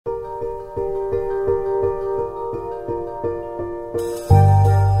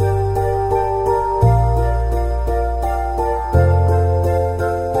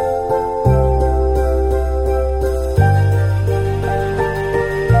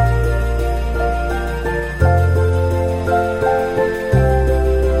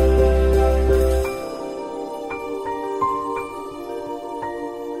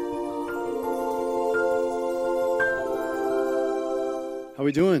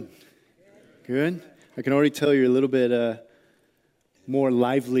doing? Good? I can already tell you're a little bit more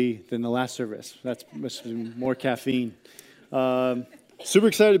lively than the last service. That's must be more caffeine. Super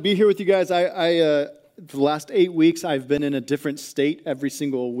excited to be here with you guys. For the last 8 weeks, I've been in a different state every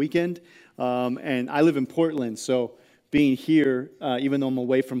single weekend, and I live in Portland, so being here, even though I'm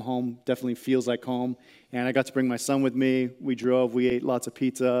away from home, definitely feels like home. And I got to bring my son with me. We drove, we ate lots of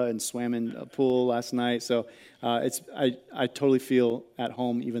pizza and swam in a pool last night. So I totally feel at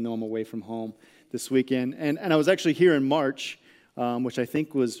home, even though I'm away from home this weekend. And I was actually here in March, which I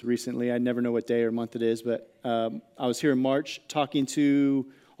think was recently. I never know what day or month it is, but I was here in March talking to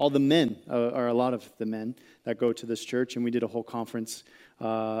all the men, or a lot of the men that go to this church, and we did a whole conference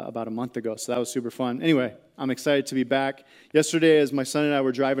about a month ago, so that was super fun. Anyway, I'm excited to be back. Yesterday, as my son and I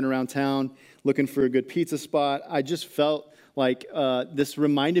were driving around town looking for a good pizza spot, I just felt like this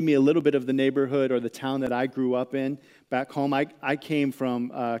reminded me a little bit of the neighborhood or the town that I grew up in back home. I came from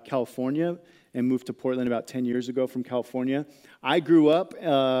California and moved to Portland about 10 years ago from California. I grew up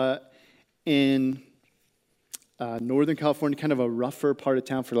in Northern California, kind of a rougher part of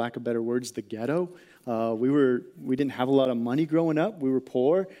town, for lack of better words, the ghetto. We didn't have a lot of money growing up. We were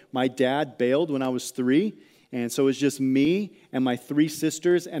poor. My dad bailed when I was 3, and so it was just me and my 3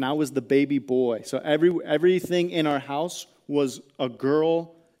 sisters, and I was the baby boy. So everything in our house was a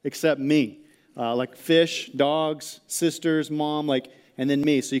girl except me, like fish, dogs, sisters, mom, and then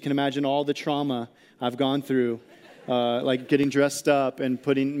me. So you can imagine all the trauma I've gone through, like getting dressed up and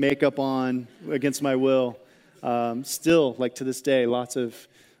putting makeup on against my will. Still, to this day, lots of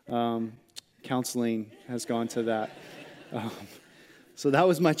counseling has gone to that. So that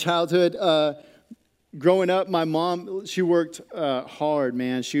was my childhood. Growing up, my mom, she worked hard,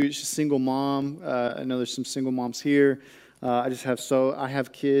 man. She's a single mom. I know there's some single moms here. I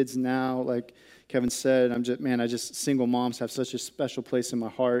have kids now, like Kevin said. Single moms have such a special place in my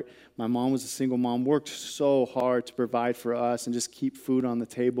heart. My mom was a single mom, worked so hard to provide for us and just keep food on the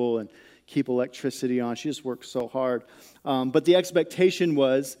table and keep electricity on. She just worked so hard. But the expectation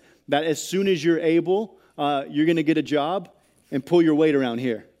was that as soon as you're able, you're going to get a job and pull your weight around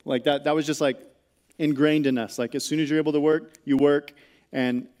here. Like that was just ingrained in us. Like as soon as you're able to work, you work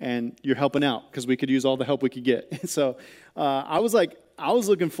and you're helping out because we could use all the help we could get. So I was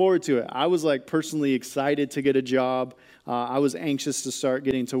looking forward to it. I was personally excited to get a job. I was anxious to start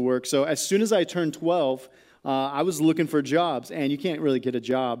getting to work. So as soon as I turned 12, I was looking for jobs, and you can't really get a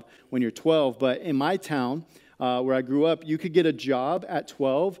job when you're 12, but in my town where I grew up, you could get a job at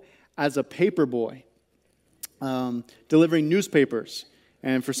 12 as a paper boy, delivering newspapers.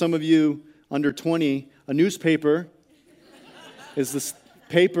 And for some of you under 20, a newspaper is this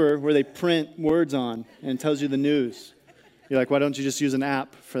paper where they print words on and tells you the news. You're like, why don't you just use an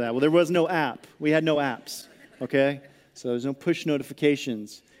app for that? Well, there was no app. We had no apps, okay? So there's no push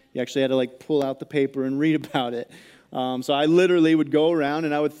notifications. You actually had to pull out the paper and read about it. So I literally would go around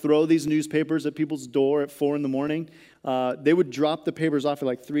and I would throw these newspapers at people's door at 4 in the morning. They would drop the papers off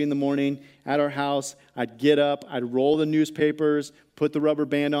at 3 in the morning at our house. I'd get up, I'd roll the newspapers, put the rubber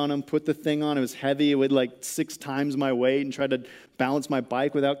band on them, put the thing on. It was heavy. It would 6 times my weight, and try to balance my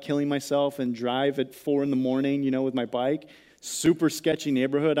bike without killing myself and drive at 4 in the morning, with my bike. Super sketchy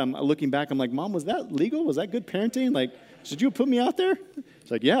neighborhood. I'm looking back, I'm like, Mom, was that legal? Was that good parenting? Should you have put me out there?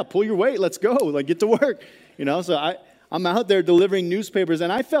 It's yeah, pull your weight. Let's go. Get to work. So I'm out there delivering newspapers,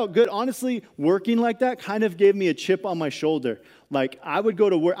 and I felt good. Honestly, working like that kind of gave me a chip on my shoulder. I would go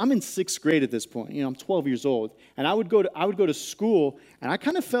to work. I'm in 6th grade at this point. I'm 12 years old, and I would go to school, and I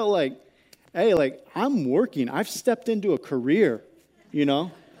kind of felt hey, I'm working. I've stepped into a career,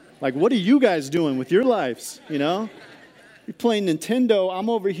 what are you guys doing with your lives, You're playing Nintendo. I'm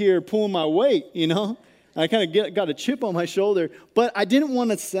over here pulling my weight, I kind of got a chip on my shoulder, but I didn't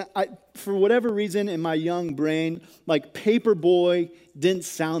want to, for whatever reason in my young brain, Paperboy didn't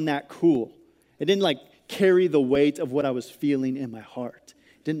sound that cool. It didn't carry the weight of what I was feeling in my heart.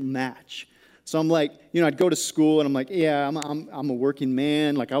 It didn't match. So I'm I'd go to school and I'm yeah, I'm a working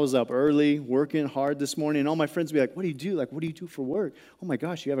man. I was up early, working hard this morning, and all my friends would be what do you do? What do you do for work? Oh my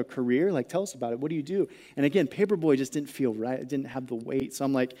gosh, you have a career? Tell us about it. What do you do? And again, Paperboy just didn't feel right. It didn't have the weight. So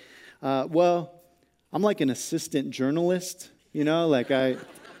I'm well, I'm an assistant journalist, I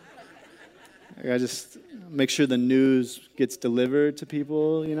just make sure the news gets delivered to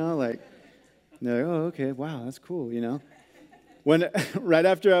people, they're oh, okay, wow, that's cool, When right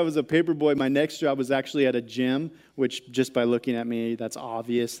after I was a paper boy, my next job was actually at a gym, which just by looking at me, that's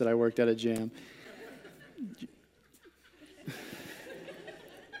obvious that I worked at a gym.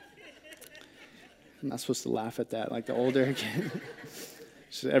 I'm not supposed to laugh at that, the older I get.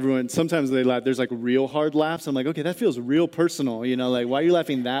 So everyone, sometimes they laugh. There's like real hard laughs. I'm like, okay, that feels real personal. Like, why are you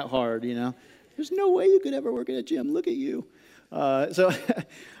laughing that hard? There's no way you could ever work at a gym. Look at you. So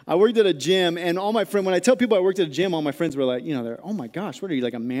I worked at a gym, and all my friends, when I tell people I worked at a gym, all my friends were like, they're, oh my gosh, what are you,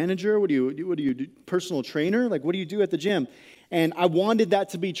 like a manager? What do you do? Personal trainer? Like, what do you do at the gym? And I wanted that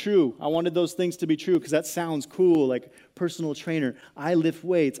to be true. I wanted those things to be true because that sounds cool, like personal trainer. I lift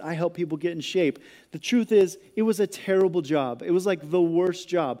weights. I help people get in shape. The truth is, it was a terrible job. It was like the worst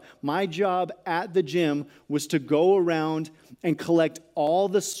job. My job at the gym was to go around and collect all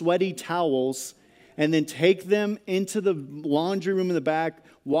the sweaty towels and then take them into the laundry room in the back,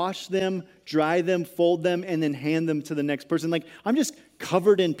 wash them, dry them, fold them, and then hand them to the next person. Like, I'm just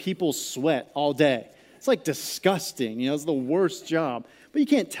covered in people's sweat all day. It's like disgusting. It's the worst job. But you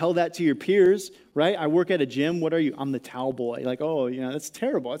can't tell that to your peers, right? I work at a gym. What are you? I'm the towel boy. Like, oh, that's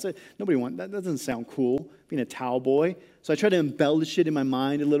terrible. Nobody wants that. That doesn't sound cool, being a towel boy. So I try to embellish it in my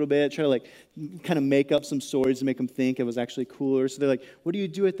mind a little bit. Try to kind of make up some stories to make them think it was actually cooler. So they're like, what do you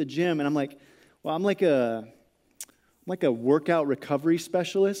do at the gym? And I'm like, well, I'm like a workout recovery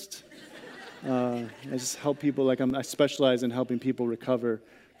specialist. I just help people. I specialize in helping people recover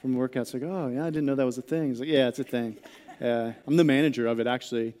from workouts. Like, oh, yeah, I didn't know that was a thing. He's like, yeah, it's a thing. I'm the manager of it,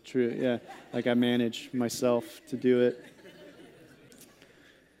 actually. True, yeah. I manage myself to do it.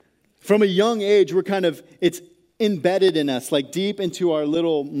 From a young age, it's embedded in us, like deep into our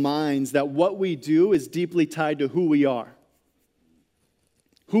little minds, that what we do is deeply tied to who we are.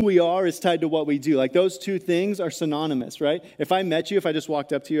 Who we are is tied to what we do. Like, those two things are synonymous, right? If I met you, if I just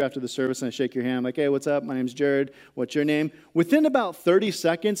walked up to you after the service and I shake your hand, I'm like, hey, what's up? My name's Jared. What's your name? Within about 30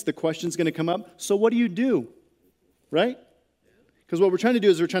 seconds, the question's going to come up. So what do you do? Right? Because what we're trying to do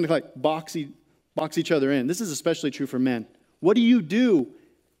is we're trying to box each other in. This is especially true for men. What do you do?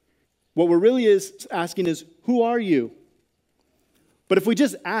 What we're really asking is, who are you? But if we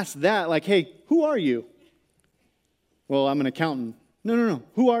just ask that, like, hey, who are you? Well, I'm an accountant. No.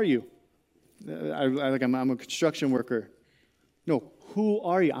 Who are you? I'm a construction worker. No, who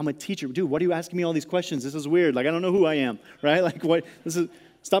are you? I'm a teacher. Dude, what are you asking me all these questions? This is weird. I don't know who I am, right?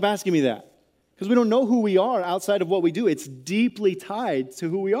 Stop asking me that. Because we don't know who we are outside of what we do. It's deeply tied to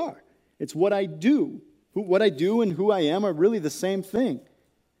who we are. It's what I do. What I do and who I am are really the same thing.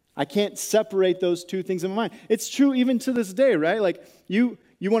 I can't separate those two things in my mind. It's true even to this day, right? You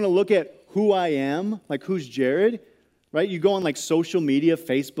want to look at who I am, like who's Jared, right? You go on social media,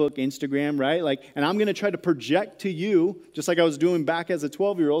 Facebook, Instagram, right? And I'm going to try to project to you, just like I was doing back as a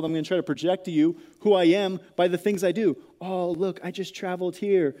 12-year-old, I'm going to try to project to you who I am by the things I do. Oh, look, I just traveled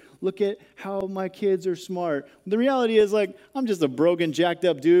here. Look at how my kids are smart. The reality is, I'm just a broken, jacked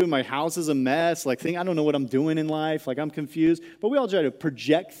up dude. My house is a mess. I don't know what I'm doing in life. I'm confused. But we all try to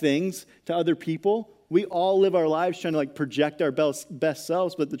project things to other people. We all live our lives trying to project our best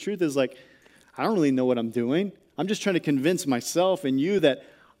selves. But the truth is, I don't really know what I'm doing. I'm just trying to convince myself and you that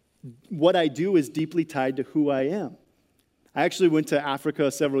what I do is deeply tied to who I am. I actually went to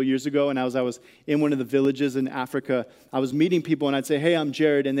Africa several years ago, and as I was in one of the villages in Africa, I was meeting people, and I'd say, hey, I'm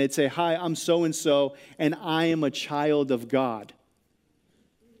Jared, and they'd say, hi, I'm so-and-so, and I am a child of God.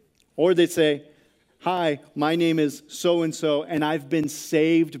 Or they'd say, hi, my name is so-and-so, and I've been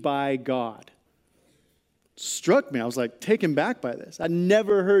saved by God. It struck me. I was taken back by this. I'd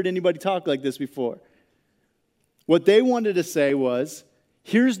never heard anybody talk like this before. What they wanted to say was,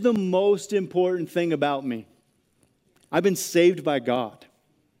 here's the most important thing about me. I've been saved by God.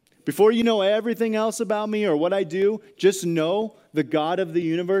 Before you know everything else about me or what I do, just know the God of the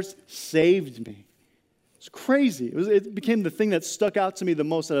universe saved me. It's crazy. It became the thing that stuck out to me the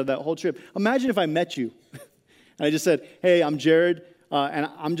most out of that whole trip. Imagine if I met you and I just said, hey, I'm Jared, and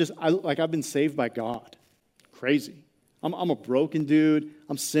I've been saved by God. Crazy. I'm a broken dude.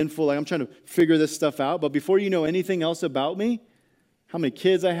 I'm sinful. I'm trying to figure this stuff out. But before you know anything else about me, how many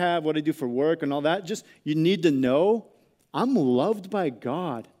kids I have, what I do for work and all that, you need to know I'm loved by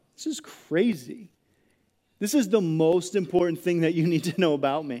God. This is crazy. This is the most important thing that you need to know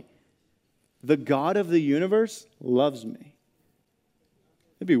about me. The God of the universe loves me.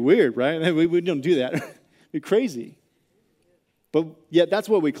 It'd be weird, right? We don't do that. It'd be crazy. But yet that's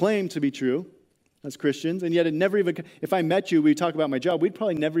what we claim to be true as Christians, and yet it never even, if I met you, we talk about my job, we'd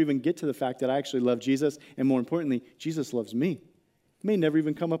probably never even get to the fact that I actually love Jesus, and more importantly, Jesus loves me. It may never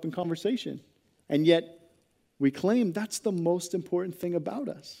even come up in conversation. And yet, we claim that's the most important thing about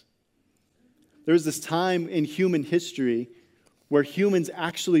us. There was this time in human history where humans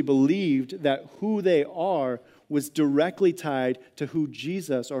actually believed that who they are was directly tied to who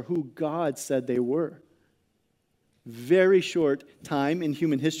Jesus or who God said they were. Very short time in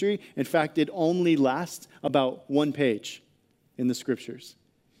human history. In fact, it only lasts about one page in the scriptures.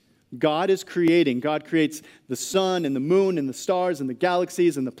 God is creating. God creates the sun and the moon and the stars and the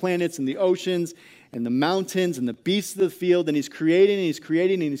galaxies and the planets and the oceans and the mountains and the beasts of the field. And he's creating and he's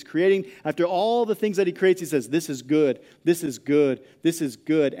creating and he's creating. After all the things that he creates, he says, this is good, this is good, this is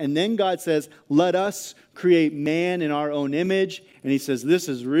good. And then God says, let us create man in our own image. And he says, this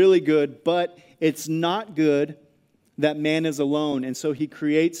is really good, but it's not good that man is alone. And so he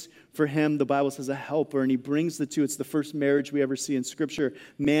creates for him, the Bible says, a helper, and he brings the two. It's the first marriage we ever see in Scripture.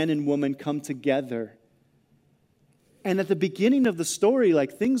 Man and woman come together. And at the beginning of the story,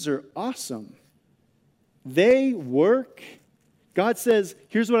 like, things are awesome. They work. God says,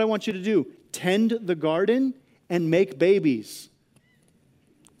 here's what I want you to do. Tend the garden and make babies.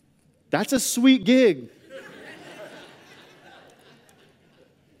 That's a sweet gig.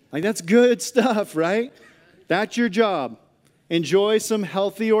 Like, that's good stuff, right? That's your job. Enjoy some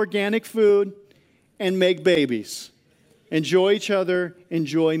healthy organic food and make babies. Enjoy each other,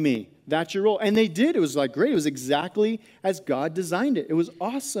 enjoy me. That's your role. And they did. It was like great. It was exactly as God designed it. It was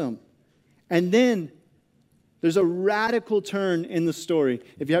awesome. And then there's a radical turn in the story.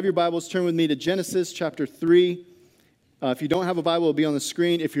 If you have your Bibles, turn with me to Genesis chapter 3. If you don't have a Bible, it'll be on the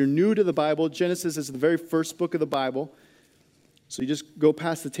screen. If you're new to the Bible, Genesis is the very first book of the Bible. So you just go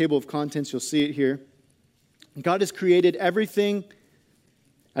past the table of contents. You'll see it here. God has created everything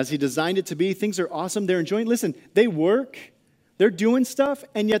as he designed it to be. Things are awesome. They're enjoying. Listen, they work. They're doing stuff,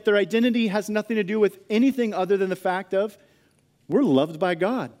 and yet their identity has nothing to do with anything other than the fact of we're loved by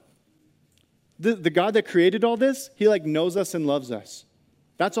God. The God that created all this, he knows us and loves us.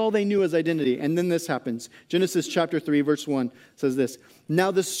 That's all they knew as identity. And then this happens. Genesis chapter 3, verse 1 says this.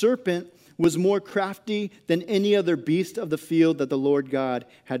 Now the serpent was more crafty than any other beast of the field that the Lord God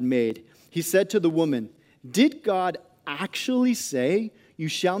had made. He said to the woman, did God actually say, you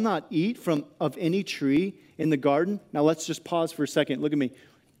shall not eat of any tree in the garden? Now let's just pause for a second. Look at me.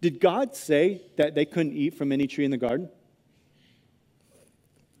 Did God say that they couldn't eat from any tree in the garden?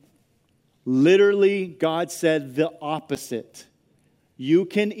 Literally, God said the opposite. You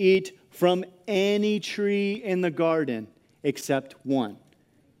can eat from any tree in the garden except one.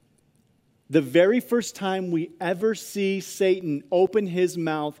 The very first time we ever see Satan open his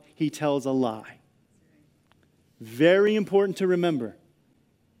mouth, he tells a lie. Very important to remember.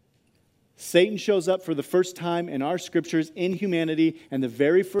 Satan shows up for the first time in our scriptures in humanity, and the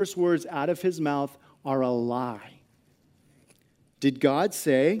very first words out of his mouth are a lie. Did God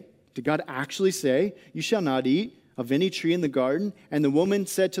actually say, you shall not eat of any tree in the garden? And the woman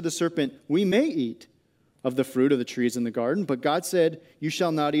said to the serpent, we may eat of the fruit of the trees in the garden, but God said, you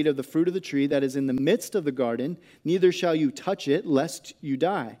shall not eat of the fruit of the tree that is in the midst of the garden, neither shall you touch it, lest you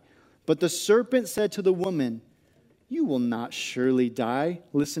die. But the serpent said to the woman, you will not surely die.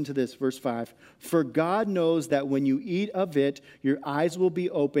 Listen to this, verse 5. For God knows that when you eat of it, your eyes will be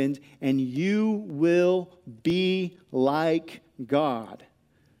opened, and you will be like God,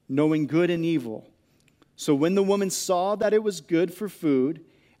 knowing good and evil. So when the woman saw that it was good for food,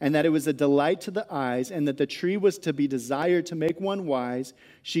 and that it was a delight to the eyes, and that the tree was to be desired to make one wise,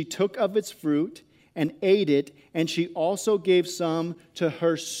 she took of its fruit and ate it, and she also gave some to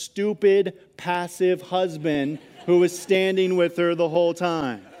her stupid, passive husband who was standing with her the whole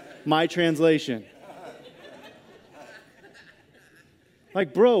time. My translation.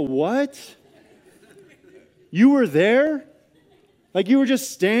 Bro, what? You were there? You were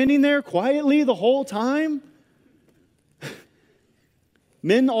just standing there quietly the whole time?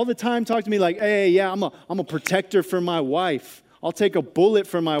 Men all the time talk to me hey, yeah, I'm a protector for my wife. I'll take a bullet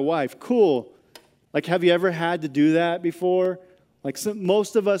for my wife. Cool. Have you ever had to do that before?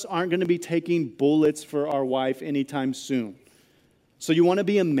 Most of us aren't going to be taking bullets for our wife anytime soon. So you want to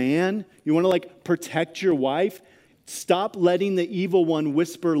be a man? You want to protect your wife? Stop letting the evil one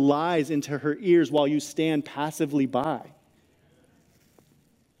whisper lies into her ears while you stand passively by.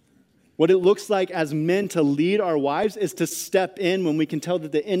 What it looks like as men to lead our wives is to step in when we can tell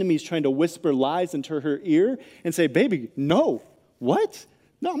that the enemy's trying to whisper lies into her ear and say, baby, no. What?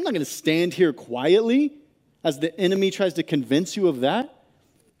 No, I'm not going to stand here quietly as the enemy tries to convince you of that. It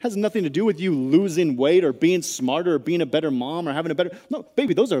has nothing to do with you losing weight or being smarter or being a better mom or having a better... No,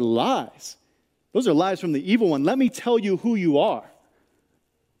 baby, those are lies. Those are lies from the evil one. Let me tell you who you are.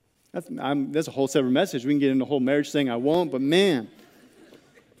 That's a whole separate message. We can get into the whole marriage thing. I won't, but man...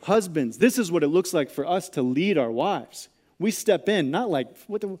 Husbands, this is what it looks like for us to lead our wives. We step in, not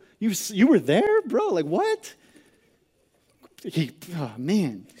you were there, bro? What? He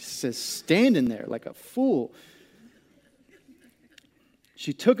says standing there like a fool.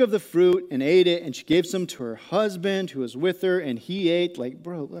 She took of the fruit and ate it, and she gave some to her husband who was with her, and he ate.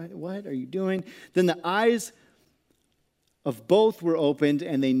 Bro, what are you doing? Then the eyes of both were opened,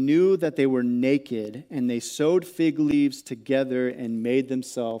 and they knew that they were naked, and they sewed fig leaves together and made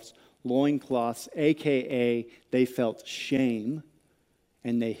themselves loincloths, a.k.a. they felt shame,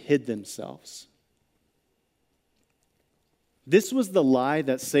 and they hid themselves. This was the lie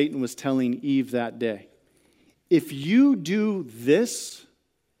that Satan was telling Eve that day. If you do this,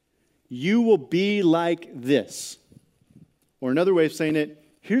 you will be like this. Or another way of saying it,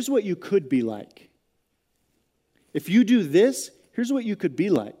 here's what you could be like. If you do this, here's what you could be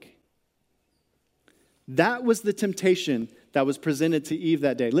like. That was the temptation that was presented to Eve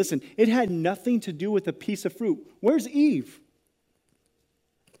that day. Listen, it had nothing to do with a piece of fruit. Where's Eve?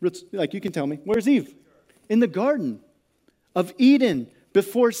 Like, you can tell me. Where's Eve? In the Garden of Eden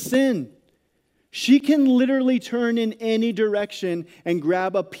before sin. She can literally turn in any direction and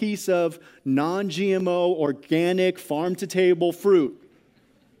grab a piece of non-GMO, organic, farm-to-table fruit.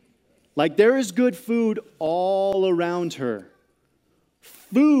 Like, there is good food all around her.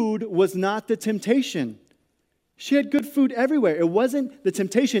 Food was not the temptation. She had good food everywhere. It wasn't the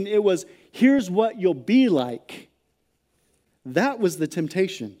temptation. It was, here's what you'll be like. That was the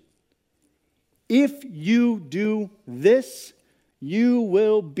temptation. If you do this, you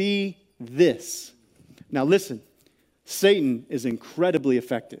will be this. Now listen, Satan is incredibly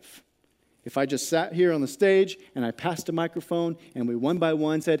effective. If I just sat here on the stage and I passed a microphone and we one by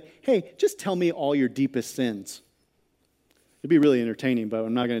one said, hey, just tell me all your deepest sins. It'd be really entertaining, but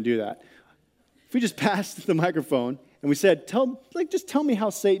I'm not going to do that. If we just passed the microphone and we said, just tell me how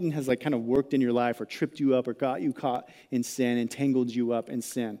Satan has kind of worked in your life or tripped you up or got you caught in sin, entangled you up in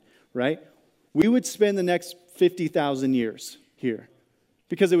sin, right? We would spend the next 50,000 years here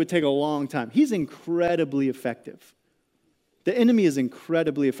because it would take a long time. He's incredibly effective. The enemy is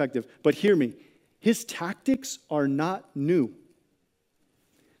incredibly effective. But hear me, his tactics are not new.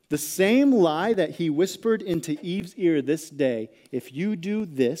 The same lie that he whispered into Eve's ear this day, if you do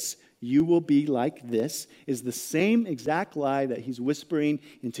this, you will be like this, is the same exact lie that he's whispering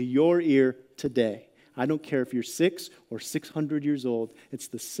into your ear today. I don't care if you're 6 or 600 years old. It's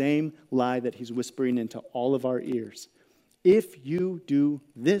the same lie that he's whispering into all of our ears. If you do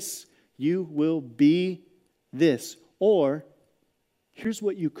this, you will be this. Or, here's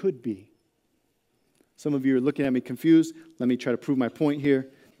what you could be. Some of you are looking at me confused. Let me try to prove my point here.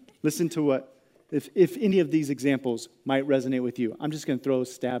 Listen to what, if any of these examples might resonate with you. I'm just going to throw a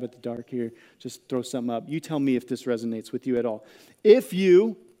stab at the dark here. Just throw something up. You tell me if this resonates with you at all. If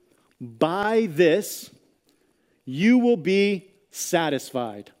you buy this, you will be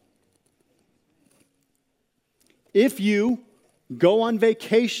satisfied. If you go on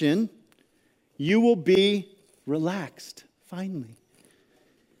vacation, you will be relaxed, finally.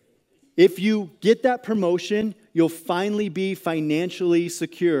 If you get that promotion, you'll finally be financially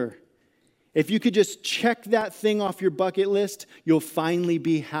secure. If you could just check that thing off your bucket list, you'll finally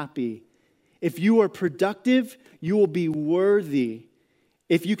be happy. If you are productive, you will be worthy.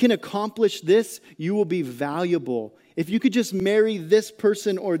 If you can accomplish this, you will be valuable. If you could just marry this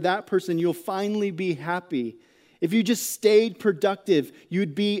person or that person, you'll finally be happy. If you just stayed productive,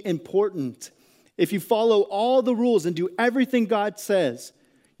 you'd be important. If you follow all the rules and do everything God says,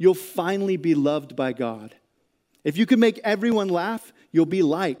 you'll finally be loved by God. If you can make everyone laugh, you'll be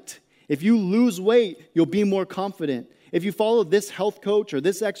liked. If you lose weight, you'll be more confident. If you follow this health coach or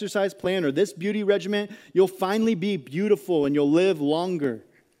this exercise plan or this beauty regimen, you'll finally be beautiful and you'll live longer.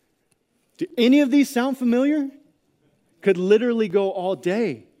 Do any of these sound familiar? Could literally go all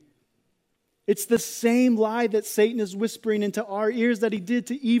day. It's the same lie that Satan is whispering into our ears that he did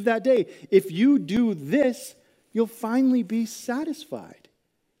to Eve that day. If you do this, you'll finally be satisfied.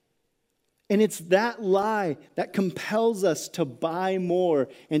 And it's that lie that compels us to buy more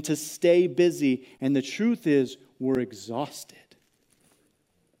and to stay busy. And the truth is, we're exhausted.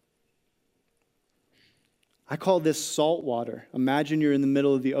 I call this salt water. Imagine you're in the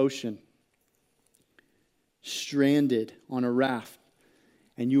middle of the ocean, stranded on a raft,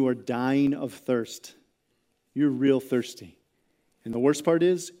 and you are dying of thirst. You're real thirsty. And the worst part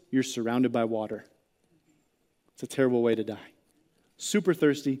is, you're surrounded by water. It's a terrible way to die. Super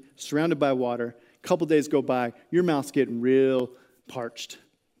thirsty, surrounded by water. A couple days go by, your mouth's getting real parched.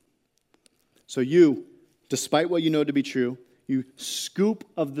 So you, despite what you know to be true, you scoop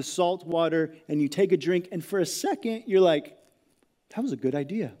of the salt water and you take a drink, and for a second, you're like, that was a good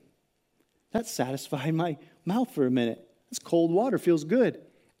idea. That satisfied my mouth for a minute. This cold water feels good.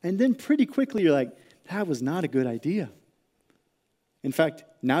 And then pretty quickly, you're like, that was not a good idea. In fact,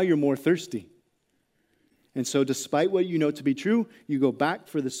 now you're more thirsty. And so despite what you know to be true, you go back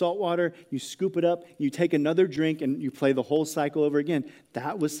for the salt water, you scoop it up, you take another drink, and you play the whole cycle over again.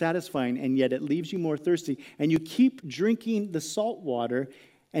 That was satisfying, and yet it leaves you more thirsty. And you keep drinking the salt water,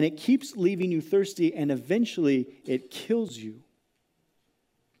 and it keeps leaving you thirsty, and eventually it kills you.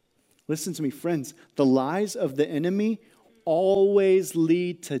 Listen to me, friends. The lies of the enemy always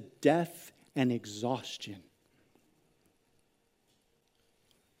lead to death and exhaustion.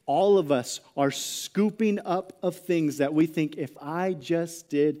 All of us are scooping up of things that we think, if I just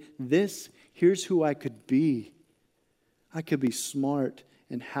did this, here's who I could be. I could be smart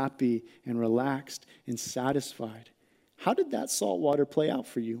and happy and relaxed and satisfied. How did that salt water play out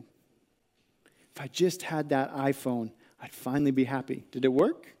for you? If I just had that iPhone, I'd finally be happy. Did it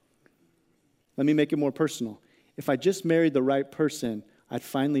work? Let me make it more personal. If I just married the right person, I'd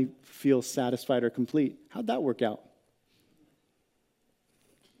finally feel satisfied or complete. How'd that work out?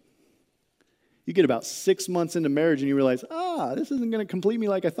 You get about 6 months into marriage and you realize, this isn't going to complete me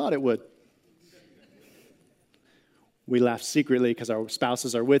like I thought it would. We laugh secretly because our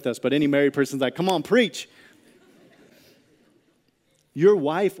spouses are with us, but any married person's like, come on, preach. Your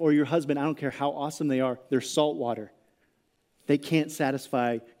wife or your husband, I don't care how awesome they are, they're salt water. They can't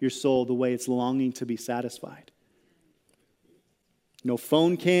satisfy your soul the way it's longing to be satisfied. No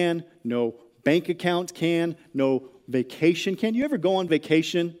phone can, no bank account can, no vacation can. You ever go on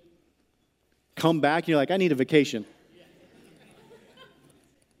vacation, come back, and you're like, I need a vacation.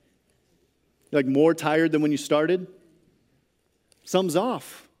 You're like more tired than when you started? Something's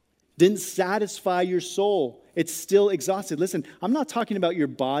off. Didn't satisfy your soul. It's still exhausted. Listen, I'm not talking about your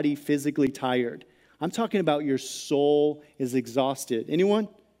body physically tired. I'm talking about your soul is exhausted. Anyone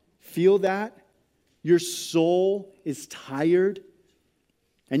feel that? Your soul is tired.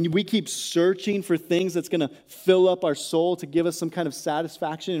 And we keep searching for things that's going to fill up our soul to give us some kind of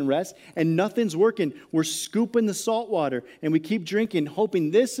satisfaction and rest. And nothing's working. We're scooping the salt water and we keep drinking, hoping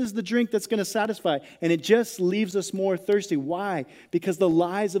this is the drink that's going to satisfy. And it just leaves us more thirsty. Why? Because the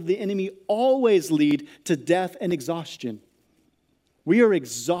lies of the enemy always lead to death and exhaustion. We are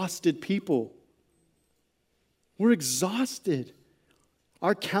exhausted people. We're exhausted.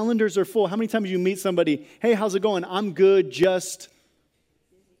 Our calendars are full. How many times you meet somebody, hey, how's it going? I'm good, just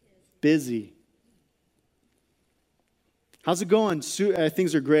busy. How's it going?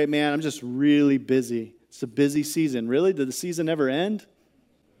 Things are great, man. I'm just really busy. It's a busy season. Really? Did the season ever end?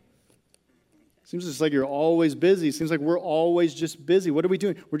 Seems just like you're always busy. Seems like we're always just busy. What are we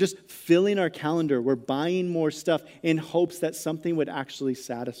doing? We're just filling our calendar. We're buying more stuff in hopes that something would actually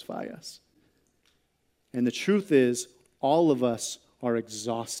satisfy us. And the truth is, all of us are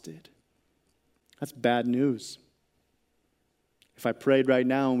exhausted. That's bad news. If I prayed right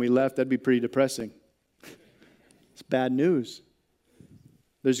now and we left, that'd be pretty depressing. It's bad news.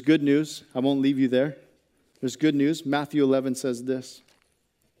 There's good news. I won't leave you there. There's good news. Matthew 11 says this.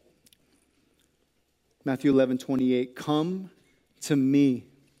 Matthew 11:28. Come to me,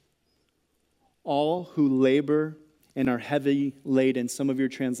 all who labor and are heavy laden. Some of your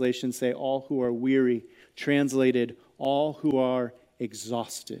translations say all who are weary. Translated, all who are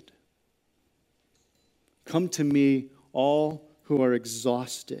exhausted. Come to me, all who are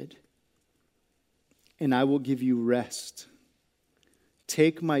exhausted, and I will give you rest.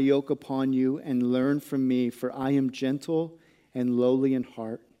 Take my yoke upon you and learn from me, for I am gentle and lowly in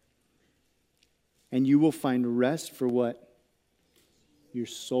heart. And you will find rest for what? Your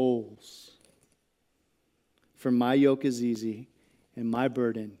souls. For my yoke is easy and my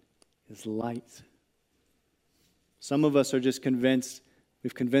burden is light. Some of us are just convinced,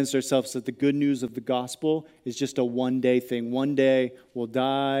 we've convinced ourselves that the good news of the gospel is just a one-day thing. One day we'll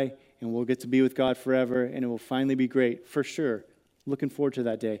die and we'll get to be with God forever and it will finally be great. For sure. Looking forward to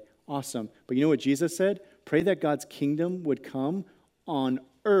that day. Awesome. But you know what Jesus said? Pray that God's kingdom would come on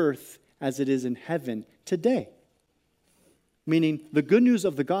earth as it is in heaven today. Meaning the good news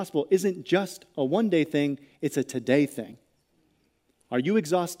of the gospel isn't just a one-day thing, it's a today thing. Are you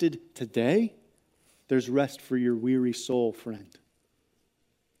exhausted today? There's rest for your weary soul, friend.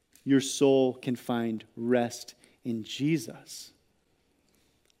 Your soul can find rest in Jesus.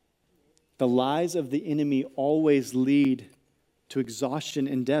 The lies of the enemy always lead to exhaustion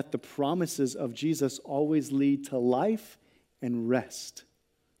and death. The promises of Jesus always lead to life and rest.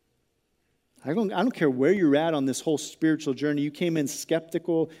 I don't care where you're at on this whole spiritual journey. You came in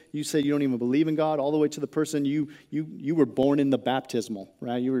skeptical. You said you don't even believe in God, all the way to the person you were born in the baptismal,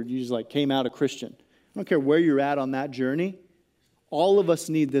 right? You just like came out a Christian. I don't care where you're at on that journey. All of us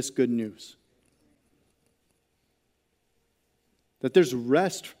need this good news. That there's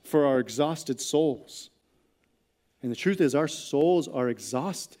rest for our exhausted souls. And the truth is our souls are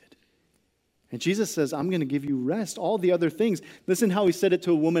exhausted. And Jesus says, I'm going to give you rest. All the other things. Listen how he said it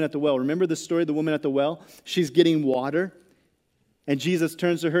to a woman at the well. Remember the story of the woman at the well? She's getting water. And Jesus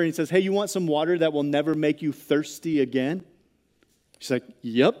turns to her and he says, hey, you want some water that will never make you thirsty again? She's like,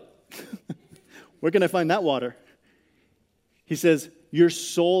 yep. Where can I find that water? He says, your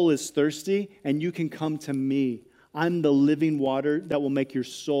soul is thirsty and you can come to me. I'm the living water that will make your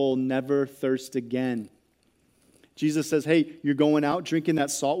soul never thirst again. Jesus says, hey, you're going out drinking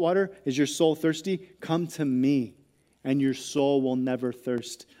that salt water. Is your soul thirsty? Come to me, and your soul will never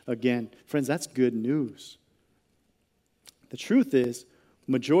thirst again. Friends, that's good news. The truth is,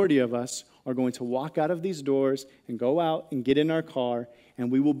 the majority of us are going to walk out of these doors and go out and get in our car, and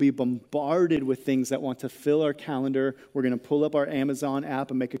we will be bombarded with things that want to fill our calendar. We're going to pull up our Amazon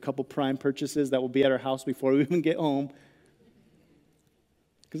app and make a couple Prime purchases that will be at our house before we even get home.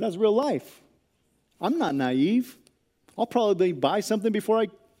 Because that's real life. I'm not naive. I'll probably buy something before I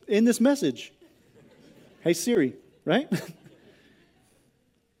end this message. Hey, Siri, right?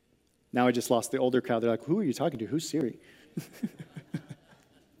 Now I just lost the older crowd. They're like, who are you talking to? Who's Siri?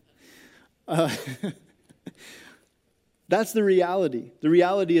 That's the reality. The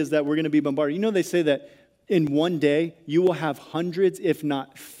reality is that we're going to be bombarded. You know, they say that in one day, you will have hundreds, if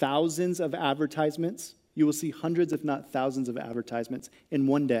not thousands of advertisements. You will see hundreds, if not thousands of advertisements in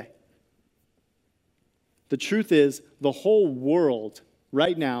one day. The truth is, the whole world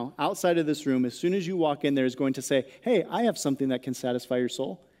right now, outside of this room, as soon as you walk in there, is going to say, hey, I have something that can satisfy your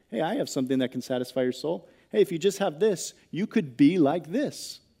soul. Hey, I have something that can satisfy your soul. Hey, if you just have this, you could be like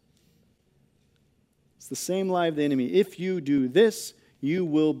this. It's the same lie of the enemy. If you do this, you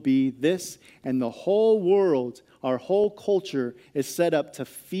will be this. And the whole world, our whole culture, is set up to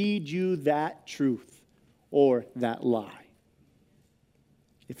feed you that truth or that lie.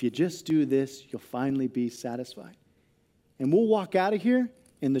 If you just do this, you'll finally be satisfied. And we'll walk out of here,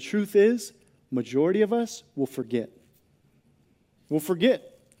 and the truth is, majority of us will forget. We'll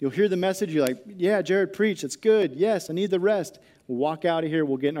forget. You'll hear the message, you're like, yeah, Jared preached, it's good. Yes, I need the rest. We'll walk out of here,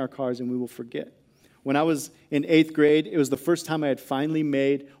 we'll get in our cars, and we will forget. When I was in 8th grade, it was the first time I had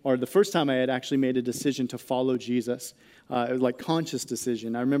actually made a decision to follow Jesus. It was like conscious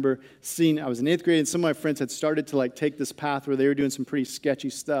decision. I remember I was in 8th grade, and some of my friends had started to take this path where they were doing some pretty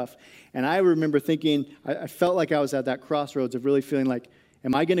sketchy stuff. And I remember thinking, I felt like I was at that crossroads of really feeling like,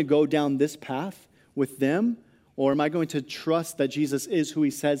 am I going to go down this path with them? Or am I going to trust that Jesus is who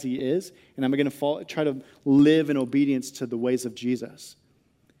he says he is? And am I going to try to live in obedience to the ways of Jesus?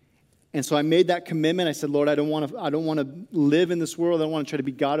 And so I made that commitment. I said, Lord, I don't want to live in this world. I don't want to try to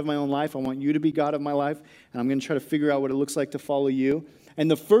be God of my own life. I want you to be God of my life. And I'm going to try to figure out what it looks like to follow you.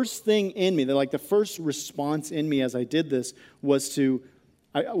 And the first thing in me, the first response in me as I did this was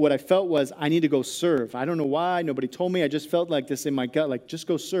what I felt was, I need to go serve. I don't know why. Nobody told me. I just felt like this in my gut, just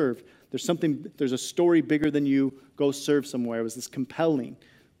go serve. There's a story bigger than you. Go serve somewhere. It was this compelling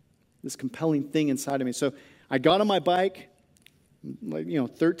thing inside of me. So I got on my bike.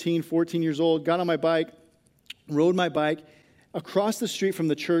 13, 14 years old, got on my bike, rode my bike. Across the street from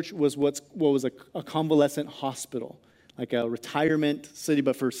the church was what was a convalescent hospital, like a retirement city,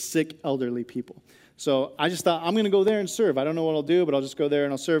 but for sick elderly people. So I just thought, I'm going to go there and serve. I don't know what I'll do, but I'll just go there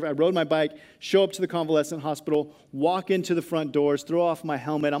and I'll serve. I rode my bike, show up to the convalescent hospital, walk into the front doors, throw off my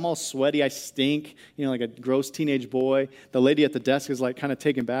helmet. I'm all sweaty. I stink, like a gross teenage boy. The lady at the desk is kind of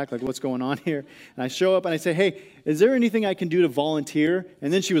taken back, what's going on here? And I show up and I say, hey, is there anything I can do to volunteer?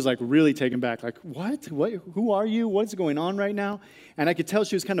 And then she was really taken back, what? Who are you? What's going on right now? And I could tell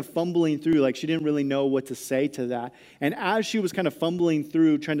she was kind of fumbling through, she didn't really know what to say to that. And as she was kind of fumbling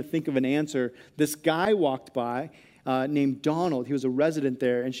through, trying to think of an answer, this guy walked by named Donald. He was a resident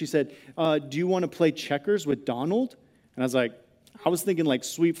there. And she said, do you want to play checkers with Donald? And I was thinking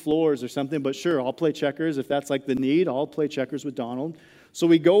sweep floors or something, but sure, I'll play checkers. If that's the need, I'll play checkers with Donald. So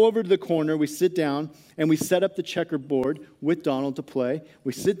we go over to the corner, we sit down, and we set up the checkerboard with Donald to play.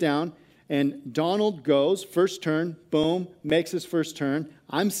 We sit down, and Donald goes, first turn, boom, makes his first turn.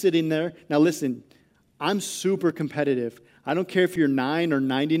 I'm sitting there. Now listen, I'm super competitive. I don't care if you're 9 or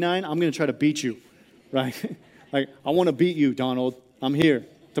 99, I'm going to try to beat you, right? I want to beat you, Donald. I'm here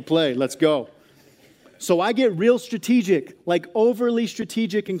to play. Let's go. So I get real strategic, overly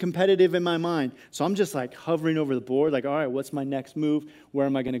strategic and competitive in my mind. So I'm just hovering over the board, all right, what's my next move? Where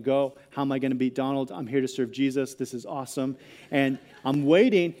am I going to go? How am I going to beat Donald? I'm here to serve Jesus. This is awesome. And I'm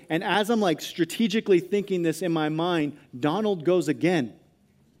waiting. And as I'm strategically thinking this in my mind, Donald goes again.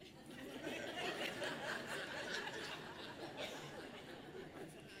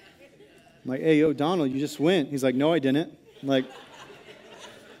 I'm hey, yo, Donald, you just went. He's no, I didn't.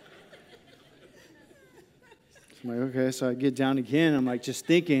 I'm okay, so I get down again. I'm just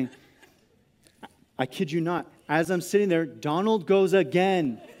thinking. I kid you not. As I'm sitting there, Donald goes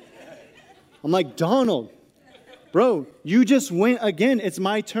again. I'm like, Donald, bro, you just went again. It's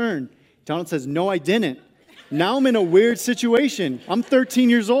my turn. Donald says, no, I didn't. Now I'm in a weird situation. I'm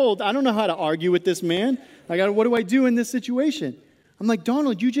 13 years old. I don't know how to argue with this man. What do I do in this situation? I'm like,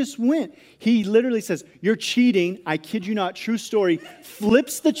 Donald, you just went. He literally says, you're cheating. I kid you not, true story.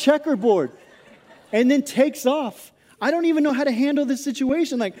 Flips the checkerboard and then takes off. I don't even know how to handle this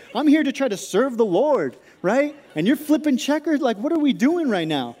situation. Like, I'm here to try to serve the Lord, right? And you're flipping checkers. Like, what are we doing right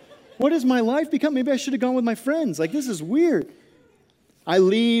now? What has my life become? Maybe I should have gone with my friends. Like, this is weird. I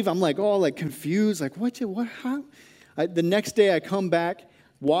leave. I'm like, all like confused. Like, what, how? The next day I come back,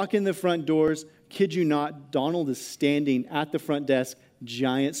 walk in the front doors. Kid you not, Donald is standing at the front desk,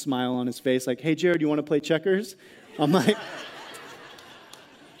 giant smile on his face. Like, hey, Jared, you want to play checkers? I'm like,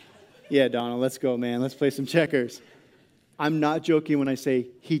 yeah, Donald, let's go, man. Let's play some checkers. I'm not joking when I say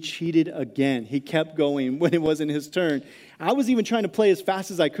he cheated again. He kept going when it wasn't his turn. I was even trying to play as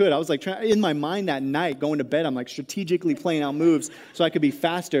fast as I could. I was like, in my mind that night, going to bed, I'm like strategically playing out moves so I could be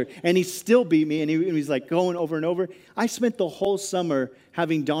faster. And he still beat me, and he's like going over and over. I spent the whole summer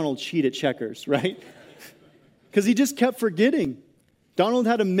having Donald cheat at checkers, right? Because he just kept forgetting. Donald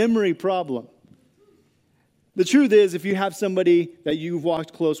had a memory problem. The truth is, if you have somebody that you've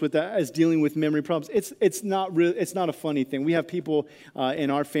walked close with that is dealing with memory problems, it's not a funny thing. We have people in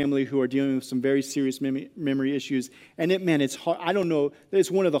our family who are dealing with some very serious memory issues, and it's hard. I don't know.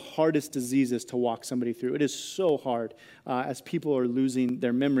 It's one of the hardest diseases to walk somebody through. It is so hard as people are losing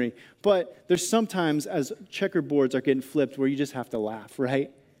their memory. But there's sometimes as checkerboards are getting flipped where you just have to laugh,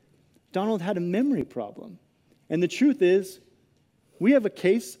 right? Donald had a memory problem, and the truth is, we have a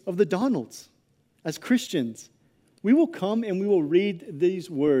case of the Donalds. As Christians, we will come and we will read these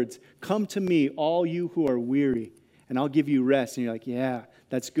words. Come to me, all you who are weary, and I'll give you rest. And you're like, yeah,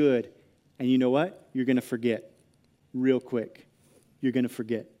 that's good. And you know what? You're going to forget real quick. You're going to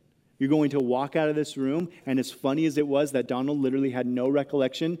forget. You're going to walk out of this room, and as funny as it was that Donald literally had no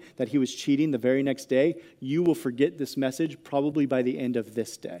recollection that he was cheating the very next day, you will forget this message probably by the end of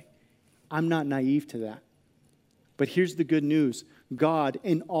this day. I'm not naive to that. But here's the good news. God,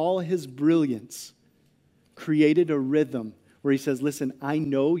 in all his brilliance, created a rhythm where he says, listen, I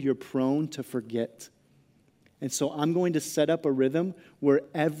know you're prone to forget. And so I'm going to set up a rhythm where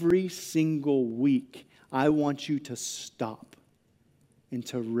every single week I want you to stop and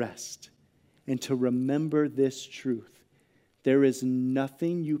to rest and to remember this truth. There is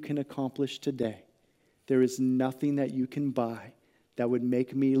nothing you can accomplish today. There is nothing that you can buy that would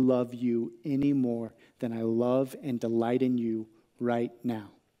make me love you any more than I love and delight in you right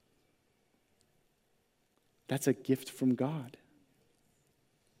now. That's a gift from God.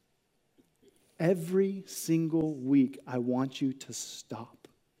 Every single week, I want you to stop.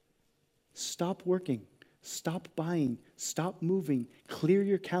 Stop working. Stop buying. Stop moving. Clear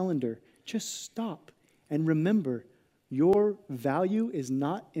your calendar. Just stop. And remember, your value is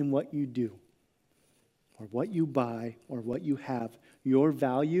not in what you do or what you buy or what you have. Your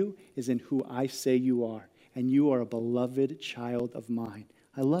value is in who I say you are. And you are a beloved child of mine.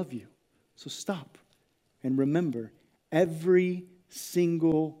 I love you. So stop. And remember, every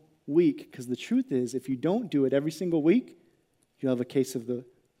single week, because the truth is, if you don't do it every single week, you'll have a case of the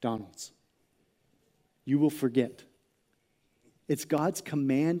Donalds. You will forget. It's God's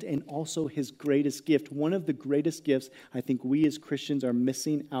command and also his greatest gift. One of the greatest gifts I think we as Christians are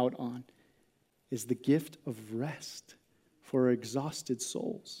missing out on is the gift of rest for our exhausted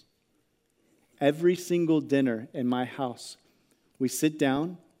souls. Every single dinner in my house, we sit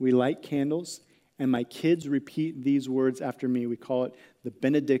down, we light candles, and my kids repeat these words after me. We call it the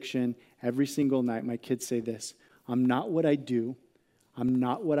benediction. Every single night, my kids say this: I'm not what I do. I'm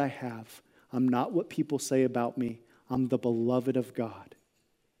not what I have. I'm not what people say about me. I'm the beloved of God.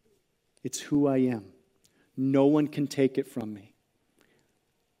 It's who I am. No one can take it from me.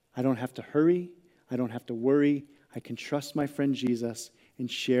 I don't have to hurry. I don't have to worry. I can trust my friend Jesus and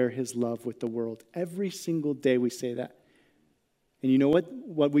share his love with the world. Every single day we say that. And you know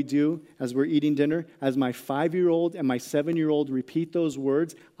what we do as we're eating dinner? As my 5-year-old and my 7-year-old repeat those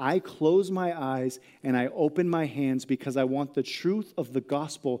words, I close my eyes and I open my hands because I want the truth of the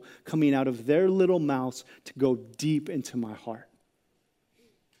gospel coming out of their little mouths to go deep into my heart.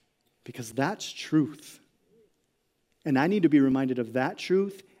 Because that's truth. And I need to be reminded of that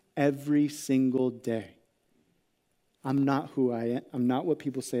truth every single day. I'm not who I am. I'm not what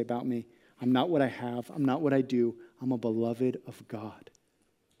people say about me. I'm not what I have. I'm not what I do. I'm a beloved of God.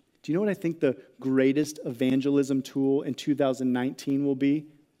 Do you know what I think the greatest evangelism tool in 2019 will be?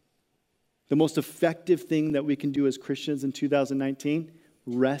 The most effective thing that we can do as Christians in 2019?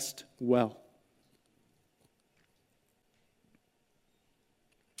 Rest well.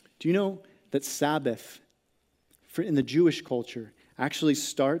 Do you know that Sabbath in the Jewish culture actually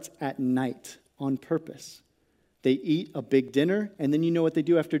starts at night on purpose? They eat a big dinner, and then you know what they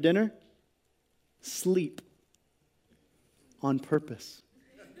do after dinner? Sleep on purpose.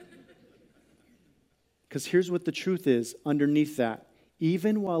 Because here's what the truth is underneath that.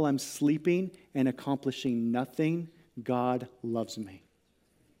 Even while I'm sleeping and accomplishing nothing, God loves me.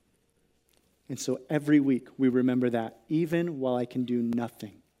 And so every week we remember that, even while I can do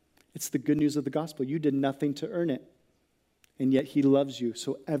nothing. It's the good news of the gospel. You did nothing to earn it, and yet he loves you.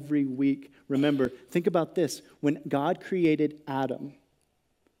 So every week, remember, think about this. When God created Adam,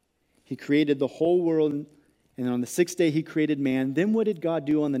 he created the whole world, and on the sixth day he created man. Then what did God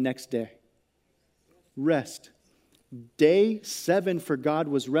do on the next day? Rest. Day 7 for God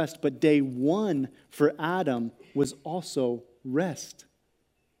was rest, but day 1 for Adam was also rest.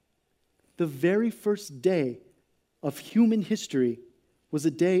 The very first day of human history was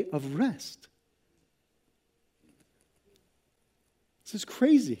a day of rest. This is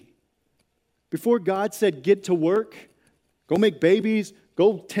crazy. Before God said, get to work, go make babies,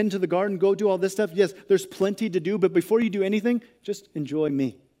 go tend to the garden, go do all this stuff. Yes, there's plenty to do, but before you do anything, just enjoy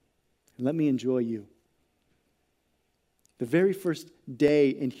me and let me enjoy you. The very first day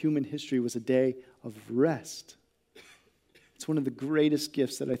in human history was a day of rest. It's one of the greatest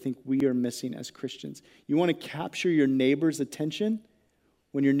gifts that I think we are missing as Christians. You want to capture your neighbor's attention?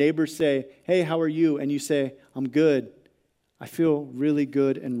 When your neighbors say, hey, how are you? And you say, I'm good. I feel really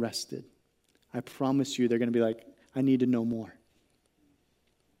good and rested. I promise you they're going to be like, I need to know more.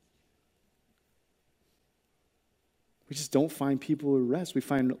 We just don't find people who rest. We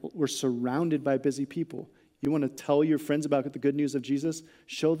find we're surrounded by busy people. You want to tell your friends about the good news of Jesus?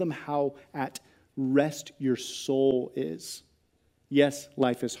 Show them how at rest your soul is. Yes,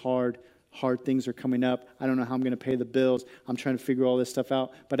 life is hard. Hard things are coming up. I don't know how I'm going to pay the bills. I'm trying to figure all this stuff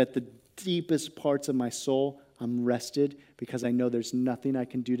out. But at the deepest parts of my soul, I'm rested because I know there's nothing I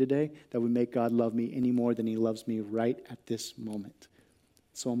can do today that would make God love me any more than he loves me right at this moment.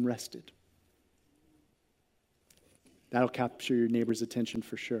 So I'm rested. That'll capture your neighbor's attention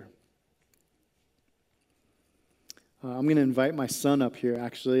for sure. I'm going to invite my son up here,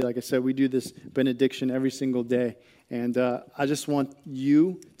 actually. Like I said, we do this benediction every single day. And I just want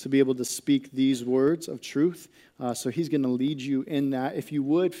you to be able to speak these words of truth. So he's going to lead you in that. If you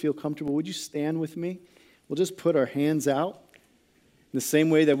would feel comfortable, would you stand with me? We'll just put our hands out. In the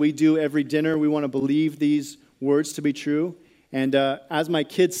same way that we do every dinner, we want to believe these words to be true. And as my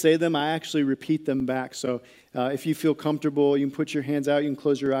kids say them, I actually repeat them back. So if you feel comfortable, you can put your hands out. You can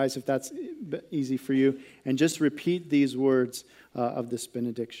close your eyes if that's easy for you. And just repeat these words of this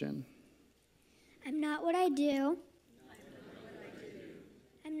benediction. I'm not what I do.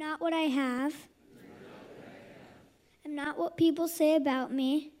 I'm not what I have. I'm not what people say about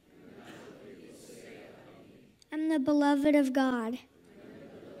me. I'm the beloved of God.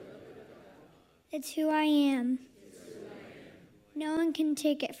 It's who I am. No one can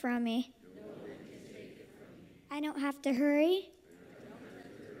take it from me. I don't have to hurry.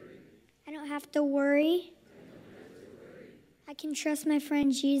 I don't have to worry. I can trust my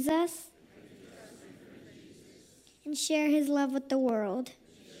friend Jesus and share his love with the world.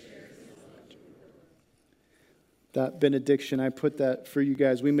 That benediction, I put that for you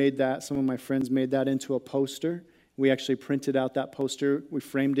guys. We made that, some of my friends made that into a poster. We actually printed out that poster, we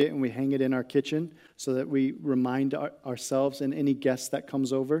framed it, and we hang it in our kitchen so that we remind ourselves and any guest that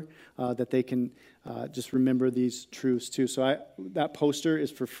comes over that they can just remember these truths too. So that poster is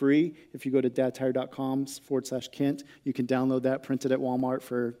for free. If you go to dadtire.com/Kent, you can download that, print it at Walmart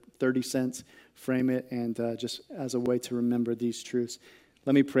for 30 cents, frame it, and just as a way to remember these truths.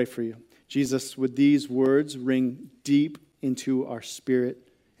 Let me pray for you. Jesus, would these words ring deep into our spirit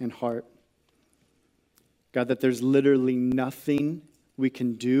and heart? God, that there's literally nothing we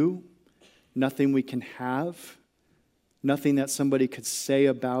can do, nothing we can have, nothing that somebody could say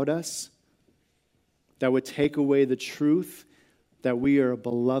about us that would take away the truth that we are a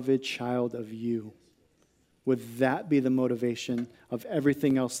beloved child of you. Would that be the motivation of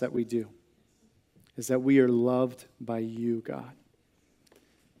everything else that we do? Is that we are loved by you, God.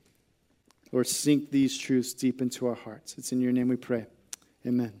 Lord, sink these truths deep into our hearts. It's in your name we pray.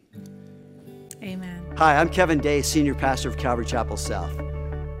 Amen. Amen. Hi, I'm Kevin Day, Senior Pastor of Calvary Chapel South.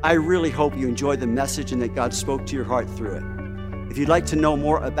 I really hope you enjoyed the message and that God spoke to your heart through it. If you'd like to know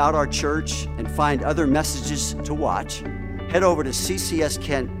more about our church and find other messages to watch, head over to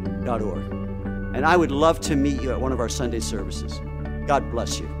ccskent.org. And I would love to meet you at one of our Sunday services. God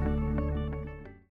bless you.